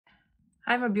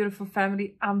Hi, my beautiful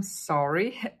family. I'm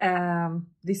sorry.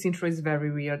 This intro is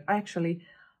very weird. I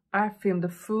filmed a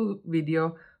full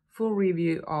video, full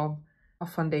review of a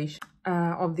foundation,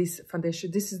 of this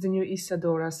foundation. This is the new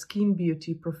Isadora Skin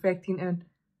Beauty Perfecting and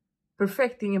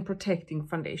Protecting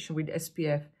Foundation with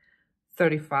SPF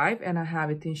 35, and I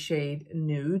have it in shade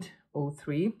Nude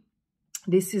 03.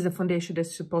 This is a foundation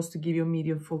that's supposed to give you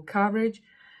medium full coverage.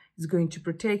 It's going to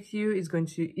protect you.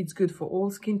 It's good for all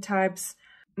skin types.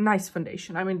 Nice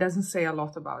foundation. I mean, it doesn't say a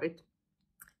lot about it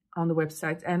on the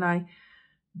website. And I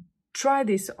tried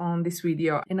this on this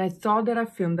video and I thought that I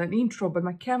filmed an intro, but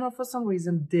my camera for some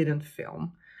reason didn't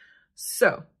film.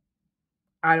 So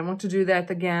I don't want to do that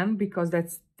again because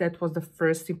that was the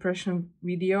first impression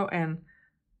video and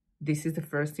this is the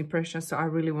first impression. So I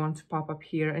really want to pop up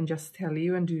here and just tell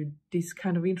you and do this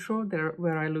kind of intro there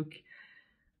where I look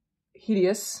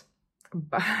hideous,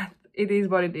 but it is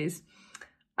what it is.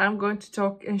 I'm going to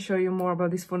talk and show you more about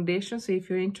this foundation, so if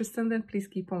you're interested, then please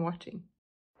keep on watching.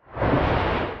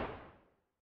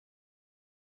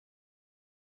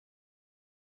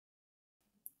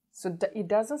 So it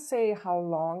doesn't say how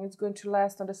long it's going to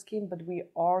last on the skin, but we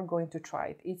are going to try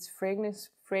it. It's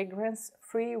fragrance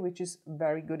free, which is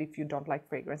very good if you don't like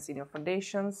fragrance in your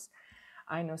foundations.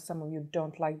 I know some of you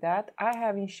don't like that. I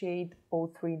have in shade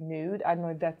 03 Nude. I don't know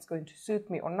if that's going to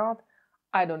suit me or not.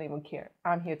 I don't even care.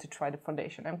 I'm here to try the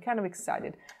foundation. I'm kind of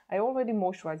excited. I already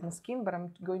moisturized my skin, but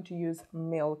I'm going to use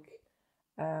Milk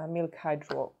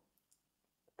Hydro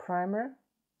Primer.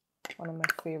 One of my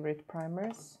favorite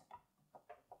primers.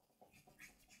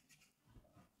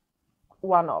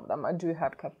 One of them. I do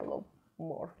have a couple of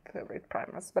more favorite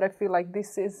primers, but I feel like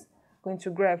this is going to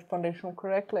grab foundation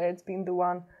correctly. It's been the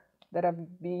one that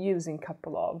I've been using a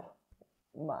couple of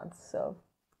months. So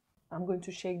I'm going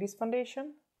to shake this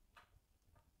foundation.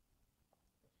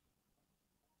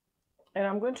 And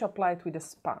I'm going to apply it with a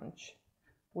sponge.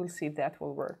 We'll see if that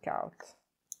will work out.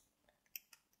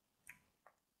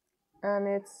 And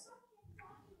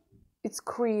it's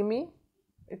creamy.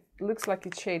 It looks like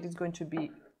its shade is going to be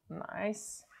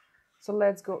nice. So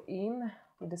let's go in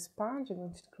with the sponge. I'm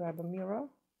going to grab a mirror.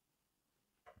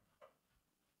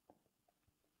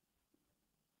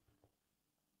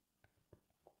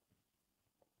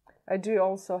 I do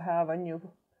also have a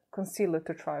new concealer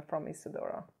to try from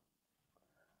Isadora.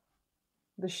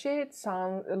 The shade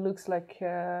looks like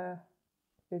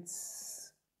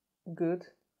it's good.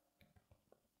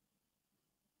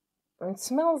 It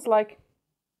smells like,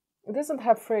 it doesn't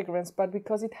have fragrance, but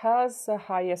because it has a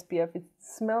high SPF, it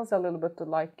smells a little bit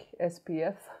like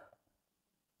SPF.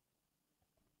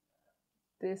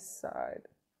 This side,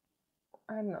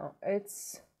 I don't know,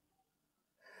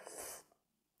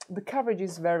 the coverage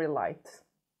is very light.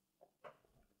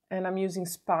 And I'm using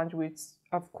sponge, which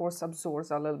of course absorbs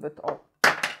a little bit of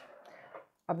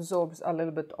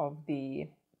the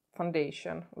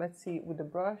foundation. Let's see with the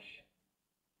brush.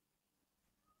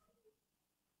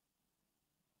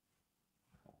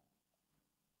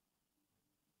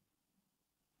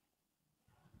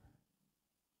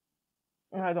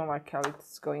 I don't like how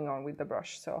it's going on with the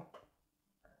brush, so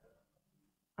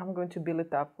I'm going to build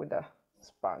it up with a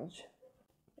sponge.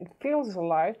 It feels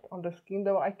light on the skin,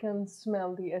 though I can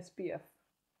smell the SPF.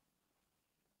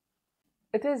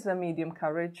 It is a medium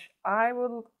coverage. I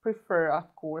would prefer,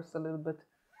 of course, a little bit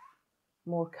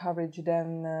more coverage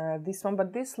than this one,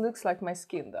 but this looks like my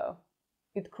skin, though.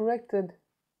 It corrected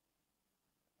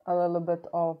a little bit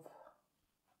of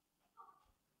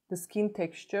the skin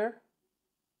texture,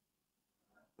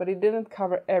 but it didn't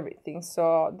cover everything.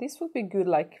 So this would be good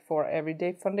like for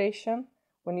everyday foundation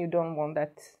when you don't want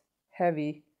that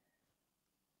heavy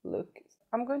look.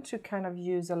 I'm going to kind of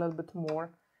use a little bit more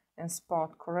and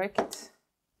spot correct,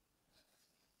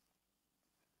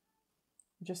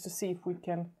 just to see if we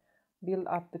can build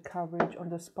up the coverage on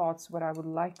the spots where I would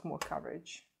like more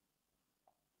coverage.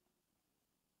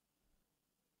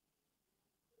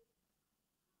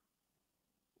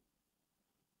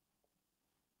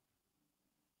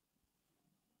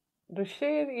 The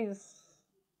shade is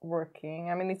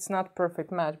working. I mean, it's not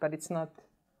perfect match, but it's not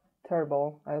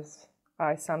terrible as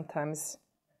I sometimes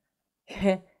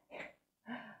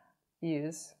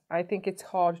use. I think it's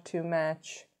hard to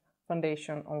match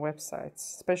foundation on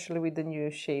websites, especially with the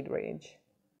new shade range.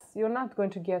 You're not going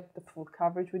to get the full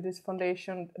coverage with this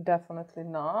foundation, definitely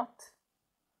not.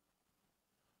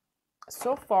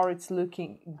 So far it's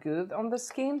looking good on the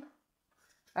skin.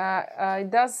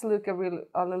 It does look a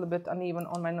little bit uneven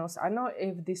on my nose. I know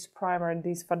if this primer and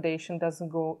this foundation doesn't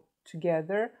go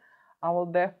together, I will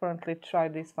definitely try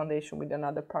this foundation with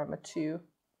another primer too.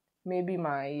 Maybe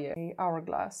my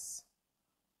Hourglass.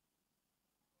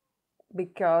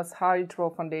 because how you draw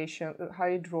foundation, how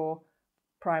you draw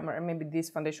primer, and maybe this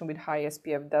foundation with high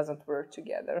SPF doesn't work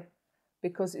together,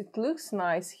 because it looks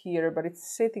nice here, but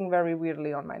it's sitting very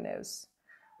weirdly on my nose.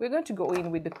 We're going to go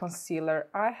in with the concealer.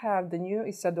 I have the new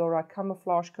Isadora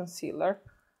Camouflage Concealer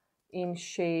in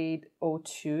shade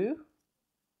 02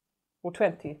 or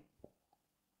 20.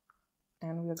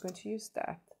 And we are going to use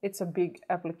that. It's a big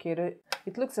applicator.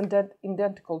 It looks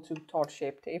identical to Tarte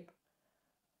Shape Tape.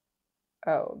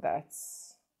 Oh,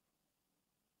 that's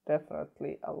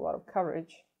definitely a lot of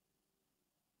coverage.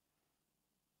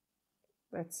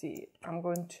 Let's see. I'm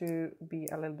going to be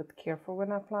a little bit careful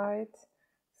when I apply it.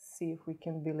 See if we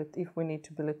can build it, if we need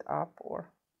to build it up,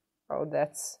 or... Oh,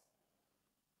 that's...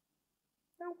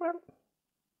 Oh, well,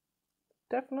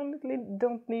 definitely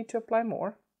don't need to apply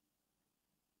more.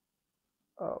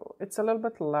 Oh, it's a little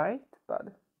bit light,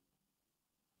 but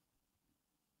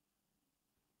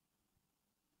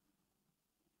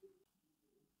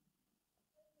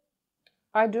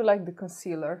I do like the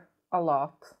concealer a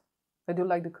lot. I do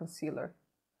like the concealer.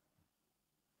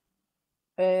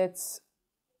 It's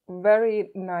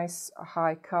very nice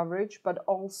high coverage, but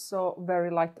also very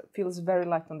light, feels very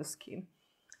light on the skin.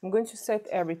 I'm going to set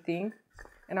everything,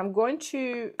 and I'm going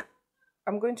to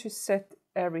set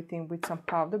everything with some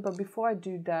powder. But before I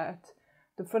do that,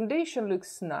 the foundation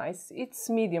looks nice. It's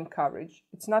medium coverage.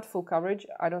 It's not full coverage.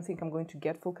 I don't think I'm going to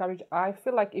get full coverage. I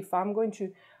feel like if I'm going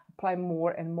to apply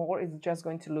more and more, it's just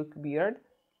going to look weird.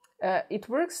 It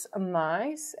works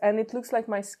nice, and it looks like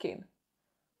my skin.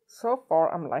 So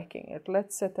far, I'm liking it.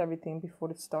 Let's set everything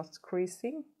before it starts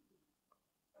creasing.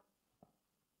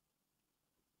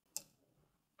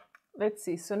 Let's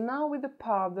see. So now with the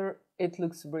powder, it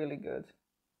looks really good.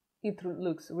 It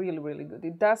looks really, really good.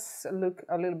 It does look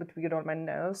a little bit weird on my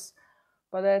nose,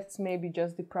 but that's maybe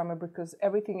just the primer, because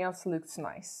everything else looks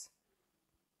nice.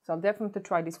 So I'll definitely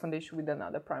try this foundation with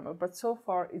another primer, but so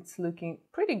far it's looking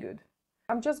pretty good.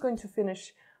 I'm just going to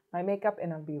finish my makeup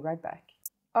and I'll be right back.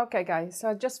 Okay guys, so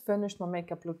I just finished my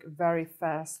makeup look very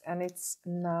fast, and it's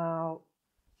now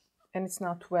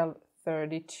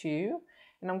 12:32.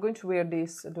 And I'm going to wear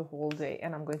this the whole day,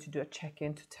 and I'm going to do a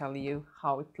check-in to tell you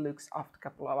how it looks after a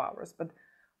couple of hours. But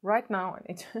right now I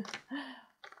need to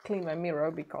clean my mirror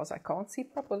because I can't see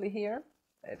properly here.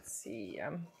 Let's see.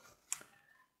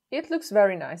 It looks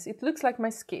very nice. It looks like my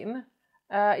skin.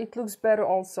 It looks better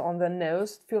also on the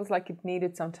nose. It feels like it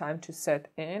needed some time to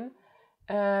set in.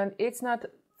 And it's not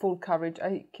full coverage.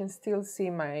 I can still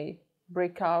see my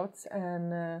breakouts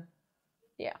and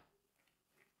yeah,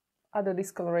 other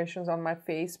discolorations on my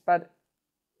face, but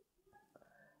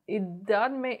it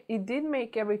did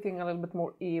make everything a little bit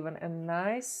more even and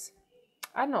nice.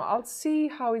 I don't know, I'll see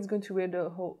how it's going to wear the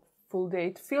whole full day.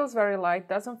 It feels very light,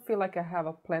 doesn't feel like I have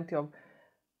a plenty of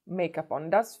makeup on.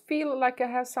 It does feel like I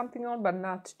have something on, but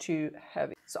not too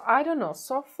heavy. So I don't know,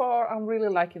 so far I'm really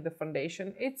liking the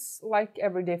foundation. It's like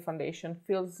everyday foundation,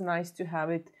 feels nice to have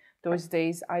it those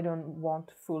days I don't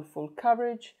want full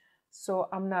coverage. So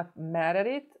I'm not mad at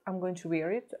it. I'm going to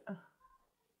wear it.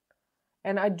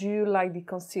 And I do like the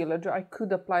concealer. I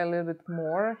could apply a little bit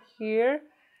more here.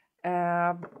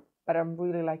 But I'm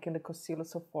really liking the concealer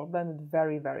so far. Blended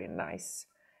very, very nice.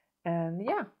 And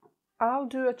yeah, I'll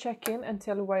do a check-in and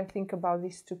tell you what I think about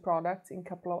these two products in a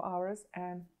couple of hours.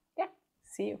 And yeah,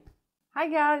 see you. Hi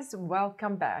guys,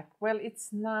 welcome back. Well,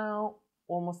 it's now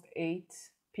almost 8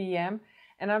 p.m.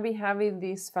 and I'll be having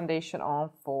this foundation on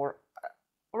for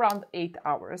around 8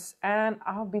 hours, and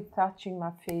I'll be touching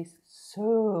my face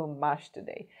so much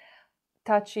today.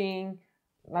 Touching,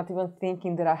 not even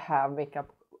thinking that I have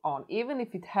makeup on. Even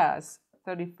if it has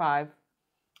 35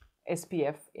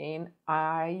 SPF in,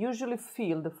 I usually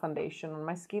feel the foundation on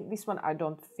my skin. This one I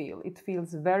don't feel. It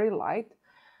feels very light.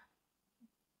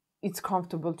 It's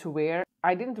comfortable to wear.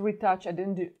 I didn't retouch, I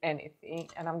didn't do anything,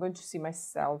 and I'm going to see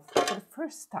myself for the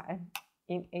first time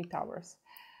in 8 hours.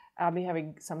 I'll be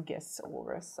having some guests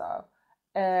over, so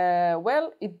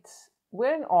well, it's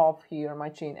wearing off here my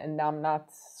chin, and I'm not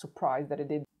surprised that it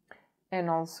did. And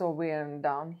also wearing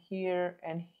down here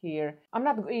and here. I'm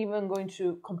not even going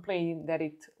to complain that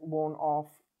it worn off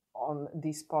on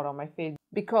this part of my face,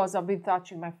 because I've been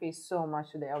touching my face so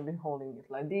much today. I've been holding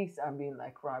it like this, I've been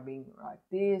like rubbing like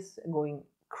this, going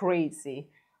crazy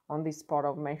on this part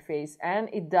of my face, and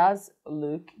it does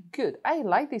look good. I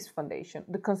like this foundation.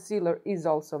 The concealer is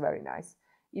also very nice.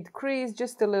 It creased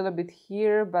just a little bit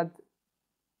here, but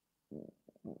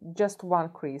just one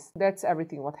crease. That's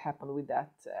everything what happened with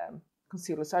that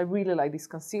concealer. So I really like this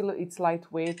concealer. It's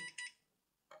lightweight.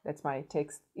 That's my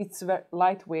text. It's very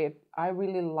lightweight. I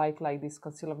really like this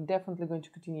concealer. I'm definitely going to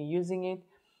continue using it.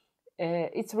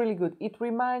 It's really good. It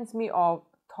reminds me of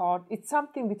Tarte. It's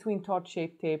something between Tarte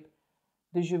Shape Tape,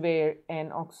 the Jouer,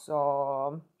 and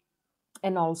also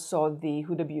the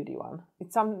Huda Beauty one.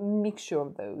 It's some mixture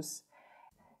of those.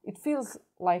 It feels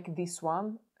like this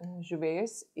one,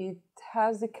 Jouer's. It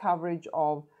has the coverage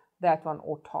of that one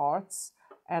or Tarte's,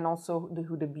 and also the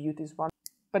Huda Beauty's one.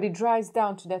 But it dries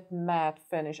down to that matte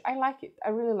finish. I like it. I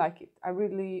really like it. I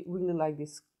really, really like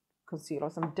this concealer.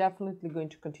 So I'm definitely going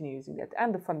to continue using that.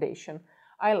 And the foundation,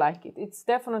 I like it. It's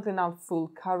definitely not full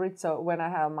coverage. So when I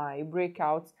have my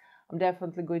breakouts, I'm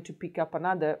definitely going to pick up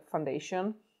another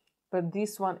foundation. But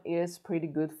this one is pretty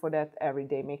good for that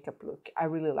everyday makeup look. I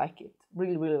really like it.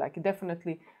 Really, really like it.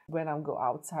 Definitely when I go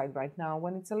outside right now,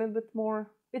 when it's a little bit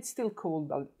more, it's still cold,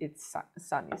 but it's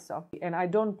sunny. So, and I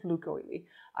don't look oily.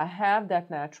 I have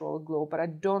that natural glow, but I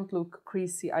don't look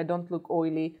creasy. I don't look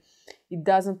oily. It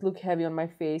doesn't look heavy on my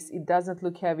face. It doesn't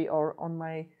look heavy or on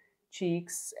my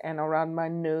cheeks and around my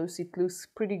nose. It looks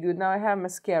pretty good. Now I have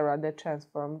mascara that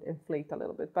transformed and flaked a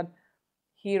little bit, but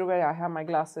here where I have my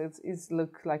glasses, it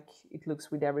looks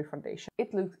with every foundation.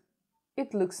 It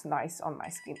looks nice on my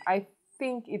skin. I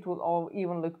think it will all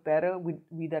even look better with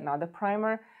another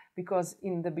primer, because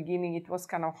in the beginning it was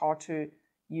kind of hard to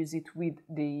use it with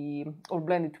or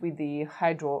blend it with the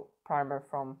hydro primer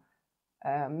from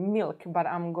Milk makeup, but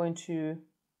I'm going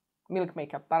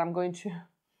to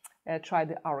try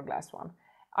the Hourglass one.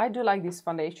 I do like this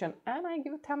foundation and I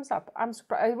give it a thumbs up. I'm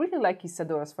surprised. I really like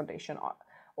Isadora's foundation.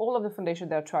 All of the foundation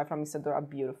that I try from Isadora are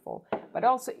beautiful. But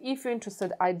also, if you're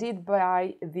interested, I did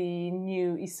buy the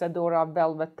new Isadora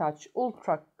Velvet Touch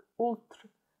Ultra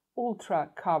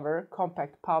Cover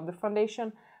Compact Powder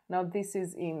Foundation. Now this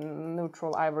is in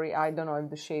neutral ivory. I don't know if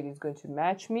the shade is going to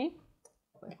match me.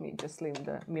 Let me just leave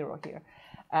the mirror here.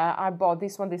 I bought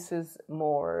this one. This is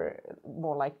more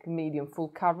like medium full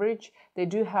coverage. They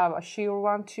do have a sheer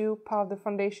one too, powder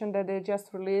foundation that they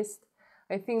just released.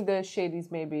 I think the shade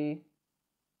is maybe,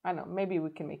 I don't know, maybe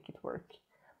we can make it work.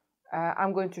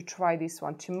 I'm going to try this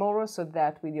one tomorrow, so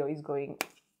that video is going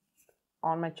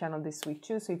on my channel this week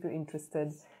too. So if you're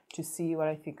interested to see what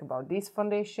I think about this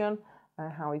foundation,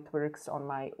 how it works on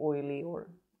my oily or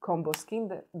combo skin,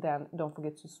 then don't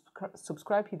forget to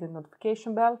subscribe, hit the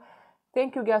notification bell.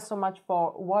 Thank you guys so much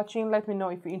for watching. Let me know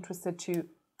if you're interested to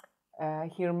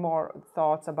hear more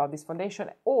thoughts about this foundation,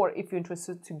 or if you're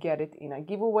interested to get it in a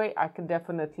giveaway. I can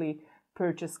definitely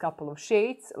purchase a couple of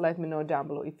shades. Let me know down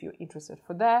below if you're interested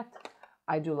for that.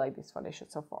 I do like this foundation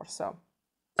so far. So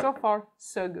far,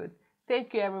 so good.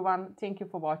 Thank you everyone. Thank you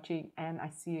for watching, and I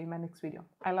see you in my next video.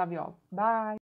 I love you all. Bye.